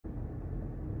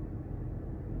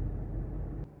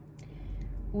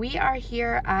We are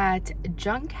here at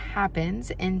Junk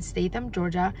Happens in Statham,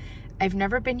 Georgia. I've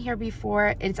never been here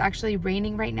before. It's actually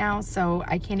raining right now, so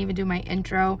I can't even do my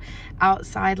intro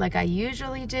outside like I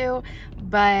usually do,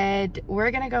 but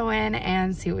we're gonna go in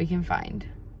and see what we can find.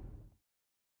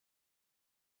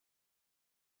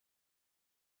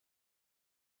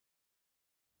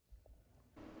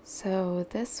 So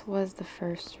this was the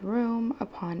first room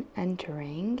upon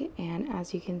entering, and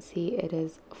as you can see, it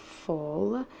is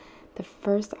full. The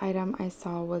first item I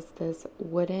saw was this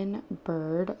wooden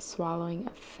bird swallowing a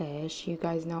fish. You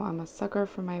guys know I'm a sucker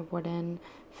for my wooden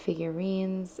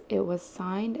figurines. It was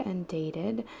signed and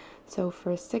dated, so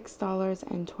for $6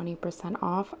 and 20%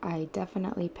 off, I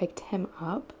definitely picked him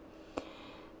up.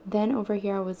 Then over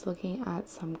here I was looking at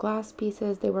some glass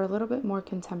pieces. They were a little bit more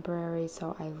contemporary,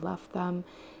 so I left them.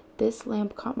 This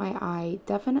lamp caught my eye.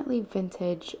 Definitely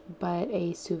vintage, but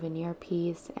a souvenir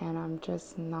piece, and I'm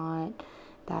just not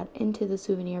that into the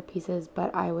souvenir pieces,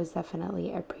 but I was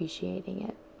definitely appreciating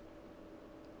it.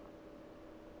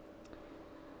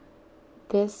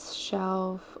 This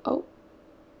shelf, oh,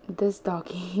 this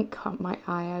doggy caught my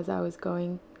eye as I was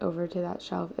going over to that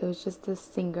shelf. It was just a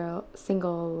single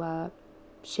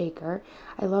shaker.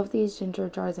 I love these ginger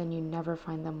jars, and you never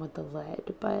find them with the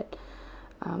lid, but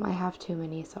I have too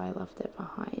many, so I left it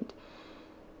behind.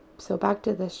 So back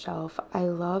to this shelf. I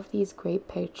love these great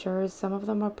pictures. Some of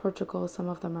them are Portugal, some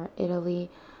of them are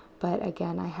Italy, but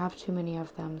again, I have too many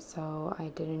of them, so I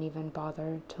didn't even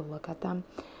bother to look at them.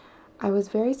 I was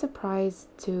very surprised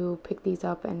to pick these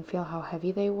up and feel how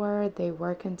heavy they were. They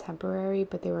were contemporary,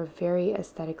 but they were very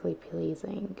aesthetically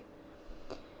pleasing.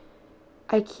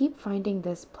 I keep finding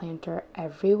this planter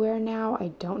everywhere now. I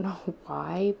don't know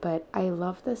why, but I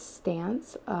love the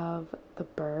stance of the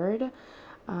bird.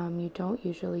 You don't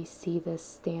usually see this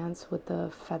stance with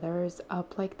the feathers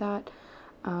up like that,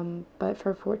 but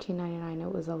for $14.99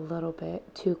 it was a little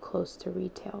bit too close to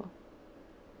retail.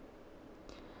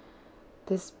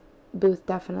 This booth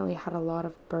definitely had a lot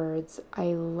of birds. I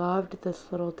loved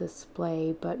this little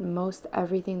display, but most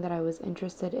everything that I was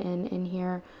interested in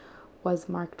here was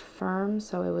marked firm,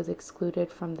 so it was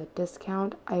excluded from the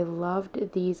discount. I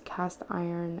loved these cast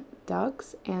iron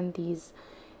ducks and these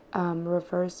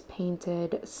reverse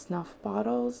painted snuff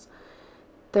bottles.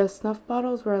 The snuff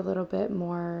bottles were a little bit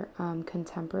more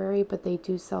contemporary, but they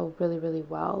do sell really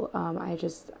well.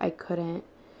 I couldn't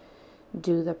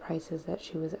do the prices that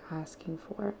she was asking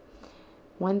for.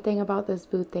 One thing about this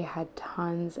booth, they had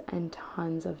tons and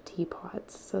tons of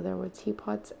teapots. So there were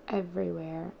teapots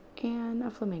everywhere and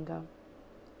a flamingo.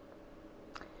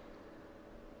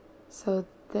 So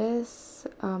this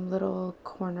little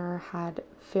corner had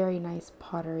very nice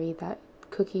pottery. That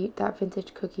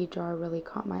vintage cookie jar really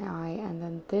caught my eye. And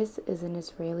then this is an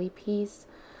Israeli piece,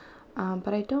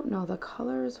 but I don't know, the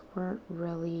colors weren't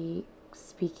really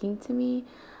speaking to me.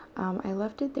 I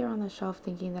left it there on the shelf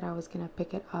thinking that I was gonna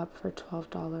pick it up for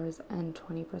 $12 and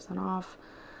 20% off,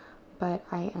 but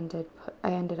I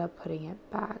ended up putting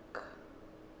it back.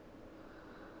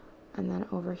 And then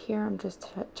over here I'm just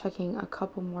checking a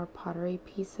couple more pottery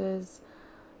pieces.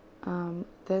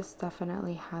 This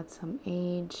definitely had some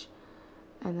age,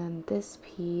 and then this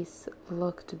piece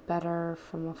looked better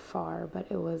from afar, but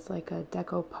it was like a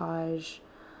decoupage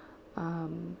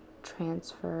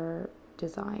transfer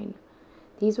design.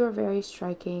 These were very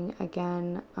striking,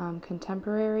 again,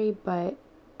 contemporary, but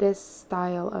this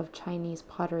style of Chinese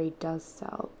pottery does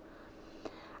sell.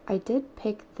 I did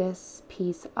pick this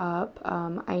piece up.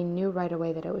 I knew right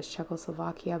away that it was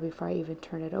Czechoslovakia before I even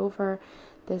turned it over.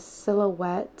 This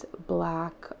silhouette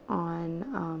black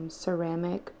on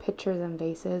ceramic pitchers and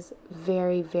vases,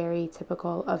 very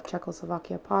typical of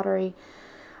Czechoslovakia pottery.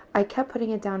 I kept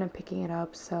putting it down and picking it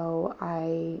up, so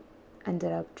I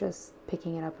ended up just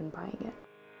picking it up and buying it.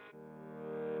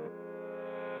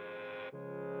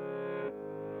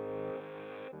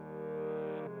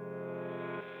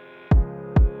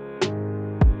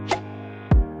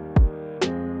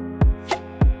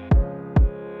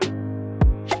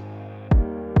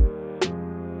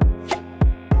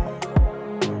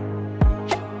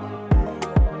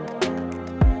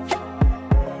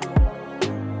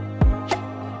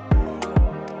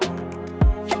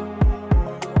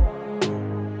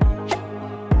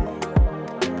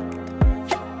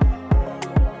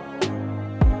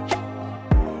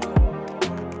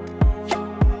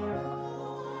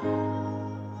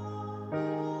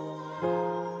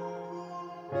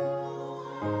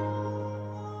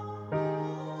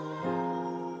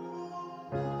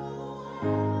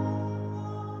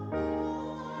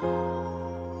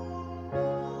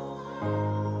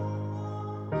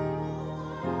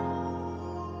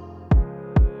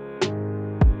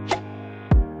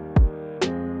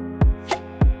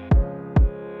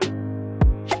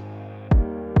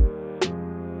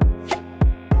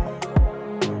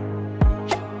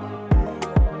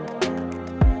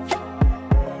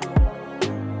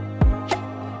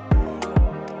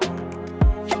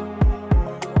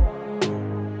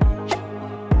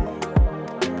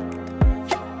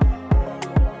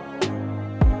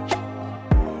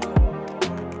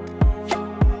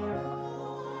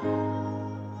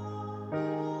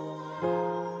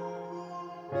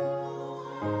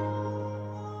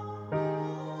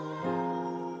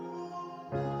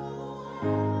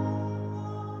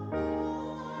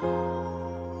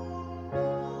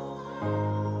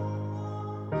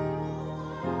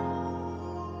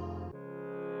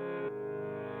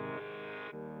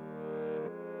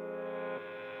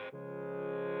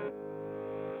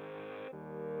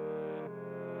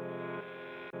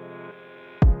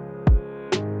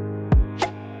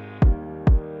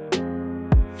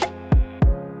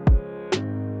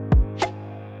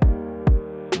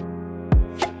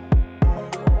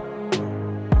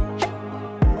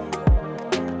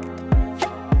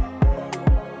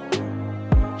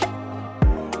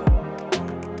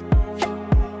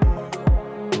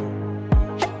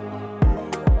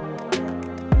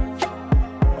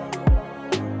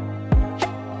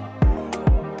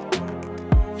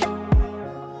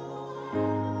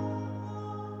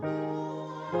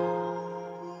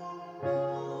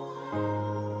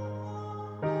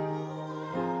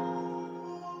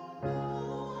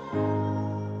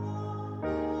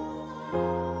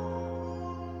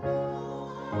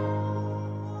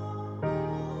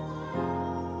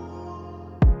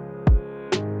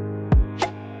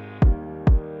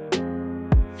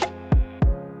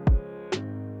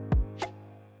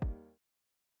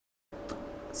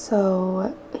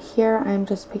 So here I'm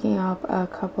just picking up a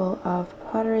couple of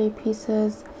pottery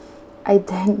pieces. I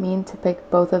didn't mean to pick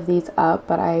both of these up,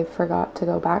 but I forgot to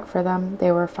go back for them.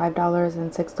 They were $5 and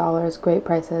 $6, great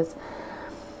prices.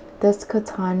 This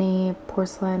Katani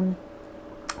porcelain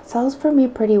sells for me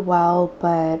pretty well,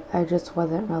 but I just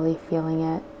wasn't really feeling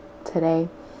it today.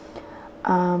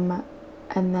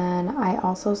 And then I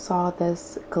also saw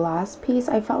this glass piece.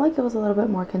 I felt like it was a little bit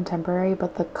more contemporary,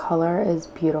 but the color is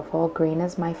beautiful. Green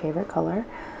is my favorite color.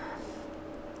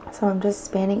 So I'm just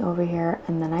spanning over here,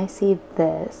 and then I see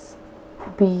this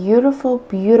beautiful,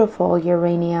 beautiful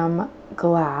uranium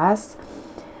glass.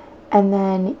 And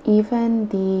then even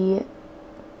the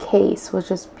case was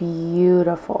just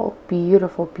beautiful,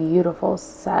 beautiful, beautiful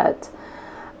set.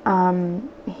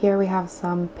 Here we have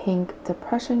some pink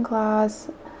depression glass.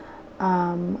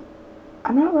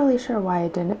 I'm not really sure why I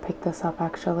didn't pick this up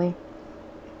actually.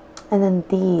 And then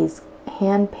these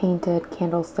hand painted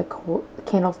candlestick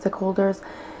holders,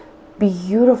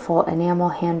 beautiful enamel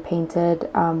hand painted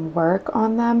work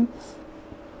on them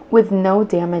with no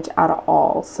damage at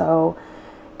all. So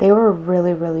they were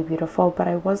really, really beautiful, but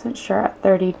I wasn't sure at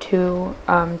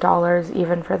 $32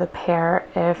 even for the pair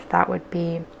if that would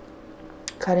be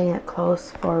cutting it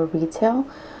close for retail.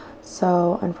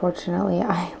 So unfortunately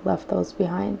I left those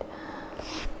behind.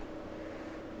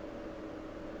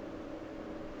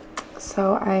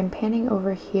 So I'm panning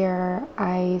over here.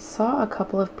 I saw a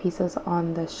couple of pieces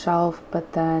on the shelf,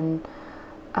 but then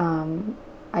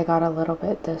I got a little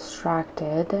bit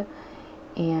distracted,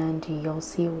 and you'll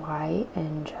see why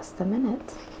in just a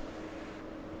minute.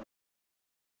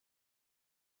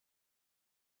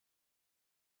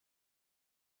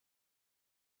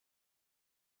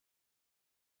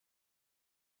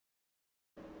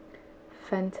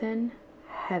 Fenton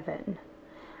Heaven.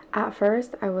 At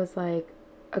first I was like,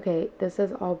 okay, this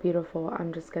is all beautiful.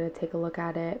 I'm just gonna take a look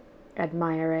at it,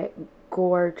 admire it.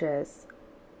 Gorgeous,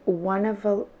 one of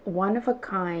a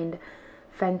kind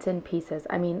Fenton pieces.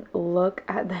 I mean, look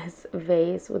at this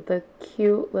vase with the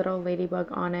cute little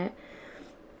ladybug on it.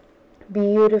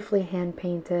 Beautifully hand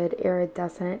painted,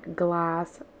 iridescent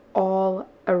glass, all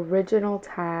original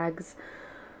tags,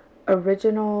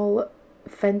 original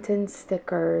Fenton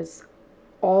stickers.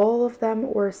 All of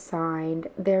them were signed.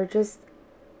 They're just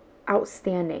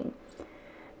outstanding.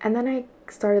 And then I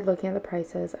started looking at the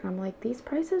prices, and I'm like, these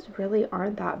prices really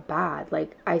aren't that bad.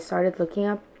 Like, I started looking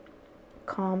up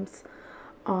comps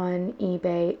on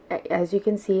eBay. As you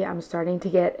can see, I'm starting to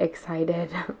get excited.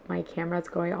 My camera's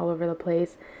going all over the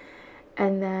place.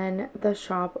 And then the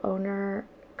shop owner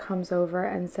comes over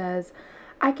and says,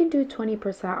 I can do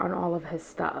 20% on all of his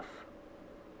stuff.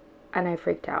 And I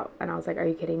freaked out, and I was like, are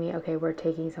you kidding me? Okay, we're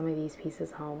taking some of these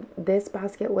pieces home. This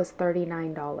basket was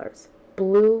 $39.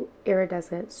 Blue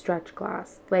iridescent stretch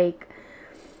glass. Like,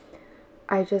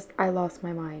 I lost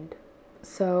my mind.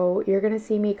 So you're gonna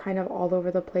see me kind of all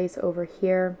over the place over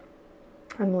here.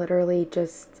 I'm literally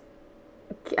just,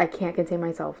 I can't contain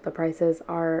myself. The prices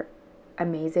are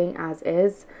amazing as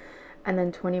is. And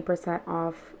then 20%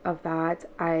 off of that,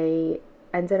 I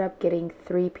ended up getting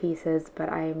 3 pieces, but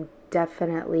I'm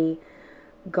definitely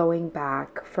going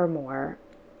back for more.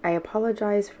 I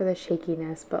apologize for the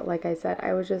shakiness, but like I said,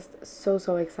 I was just so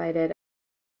excited.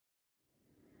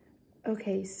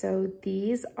 Okay, so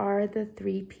these are the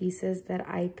 3 pieces that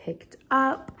I picked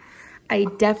up. I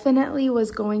definitely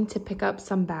was going to pick up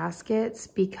some baskets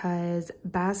because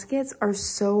baskets are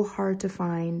so hard to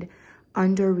find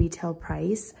under retail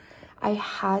price. I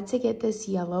had to get this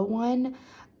yellow one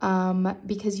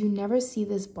because you never see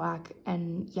this black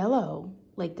and yellow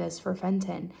like this for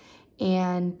Fenton.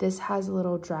 And this has a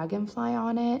little dragonfly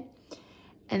on it.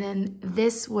 And then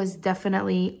this was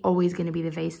definitely always going to be the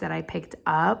vase that I picked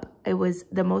up. It was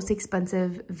the most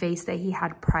expensive vase that he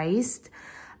had priced.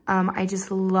 I just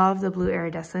love the blue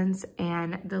iridescence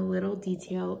and the little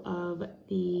detail of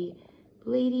the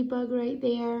ladybug right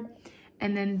there.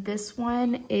 And then this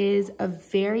one is a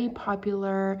very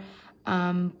popular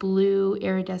blue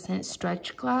iridescent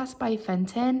stretch glass by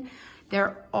Fenton.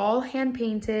 They're all hand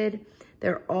painted.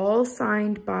 They're all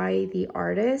signed by the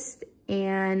artist,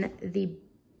 and the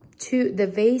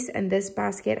vase and this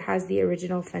basket has the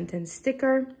original Fenton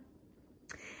sticker,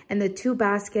 and the 2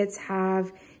 baskets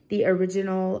have the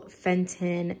original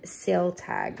Fenton sale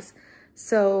tags.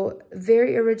 So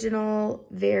very original,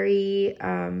 very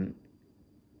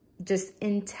just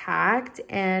intact,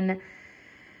 and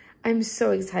I'm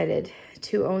so excited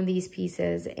to own these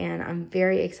pieces, and I'm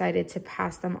very excited to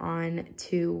pass them on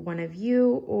to one of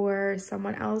you or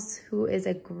someone else who is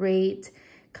a great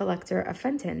collector of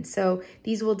Fenton. So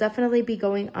these will definitely be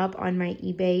going up on my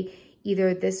eBay.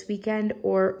 either this weekend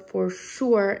or for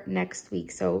sure next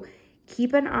week. So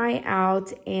keep an eye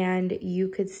out and you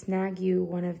could snag you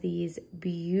one of these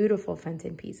beautiful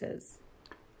Fenton pieces.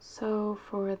 So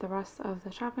for the rest of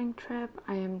the shopping trip,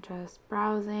 I am just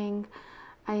browsing.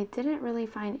 I didn't really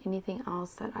find anything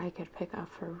else that I could pick up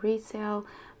for resale,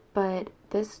 but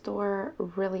this store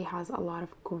really has a lot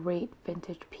of great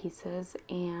vintage pieces,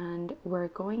 and we're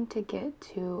going to get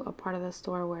to a part of the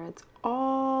store where it's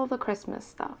all the Christmas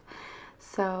stuff.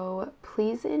 So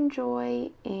please enjoy,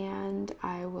 and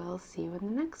I will see you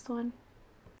in the next one.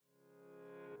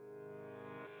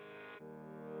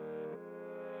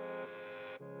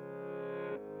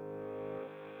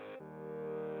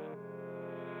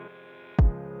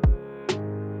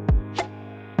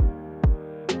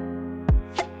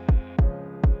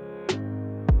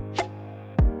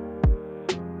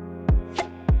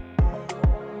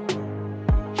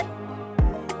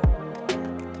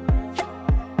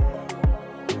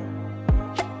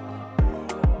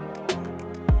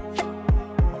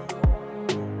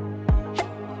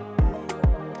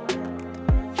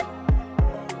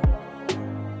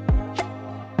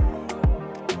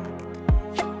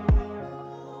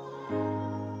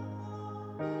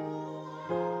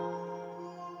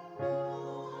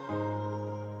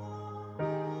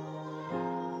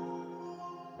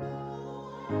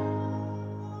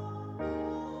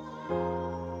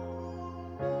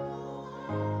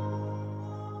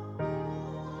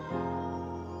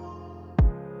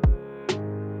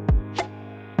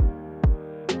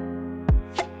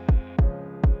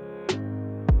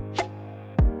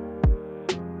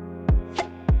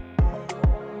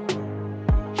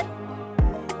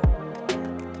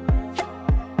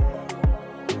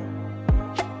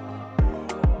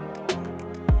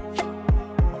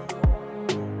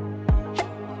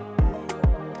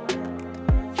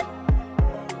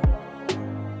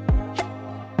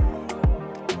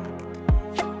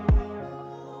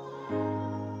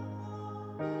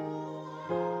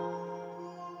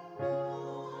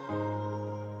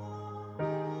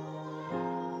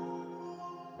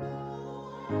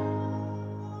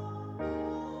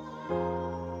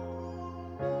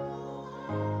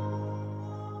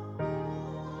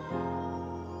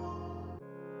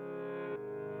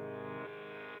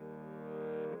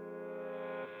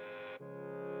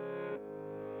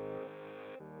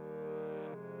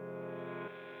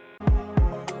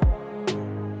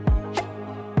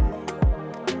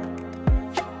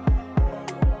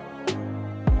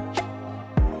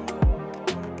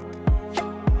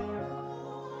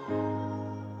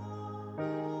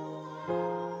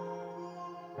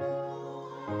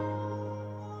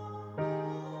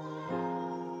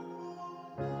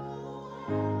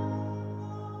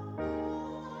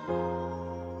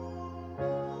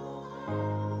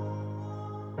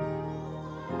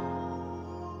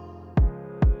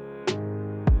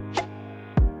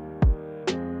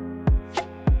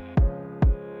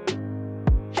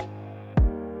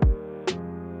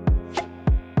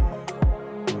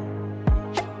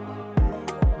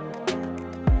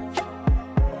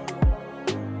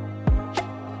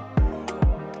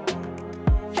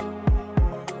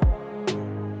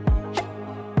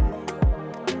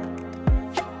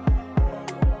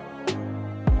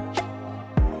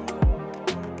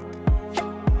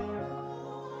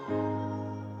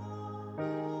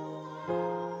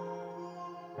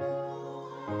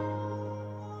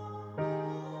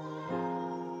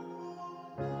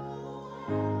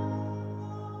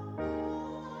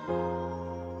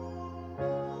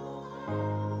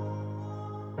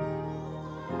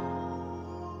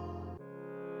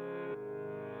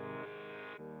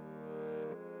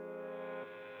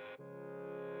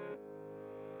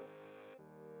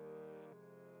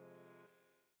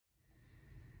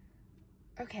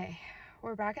 Okay,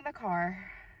 we're back in the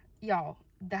car. Y'all,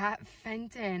 that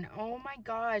Fenton, oh my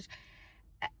gosh.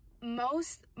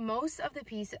 Most of the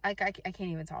pieces, I can't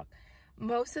even talk.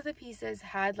 Most of the pieces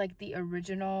had like the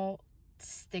original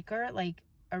sticker, like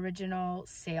original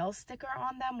sales sticker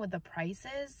on them with the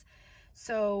prices.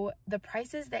 So the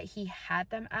prices that he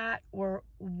had them at were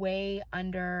way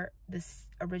under this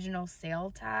original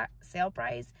sale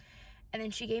price. And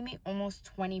then she gave me almost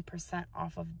 20%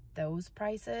 off of those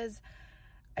prices.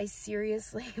 I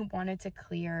seriously wanted to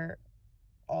clear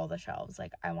all the shelves.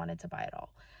 Like, I wanted to buy it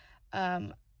all.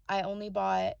 I only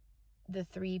bought the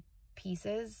 3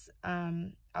 pieces.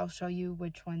 I'll show you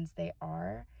which ones they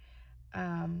are.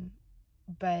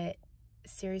 But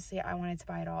seriously, I wanted to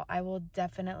buy it all. I will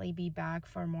definitely be back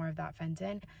for more of that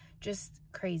Fenton. Just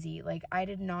crazy. Like, I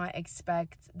did not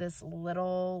expect this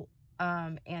little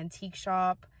antique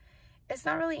shop. It's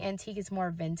not really antique, it's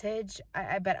more vintage.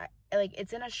 I bet like,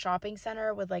 it's in a shopping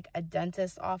center with like a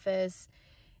dentist office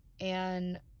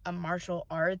and a martial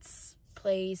arts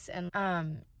place, and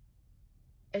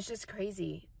it's just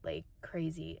crazy, like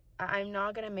crazy. I'm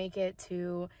not gonna make it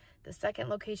to the second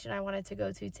location I wanted to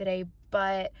go to today,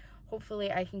 but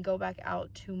hopefully I can go back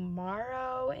out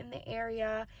tomorrow in the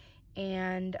area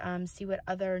and see what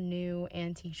other new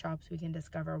antique shops we can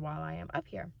discover while I am up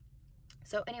here.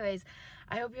 So anyways,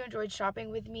 I hope you enjoyed shopping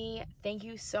with me. Thank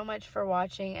you so much for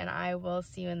watching, and I will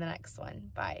see you in the next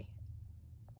one. Bye.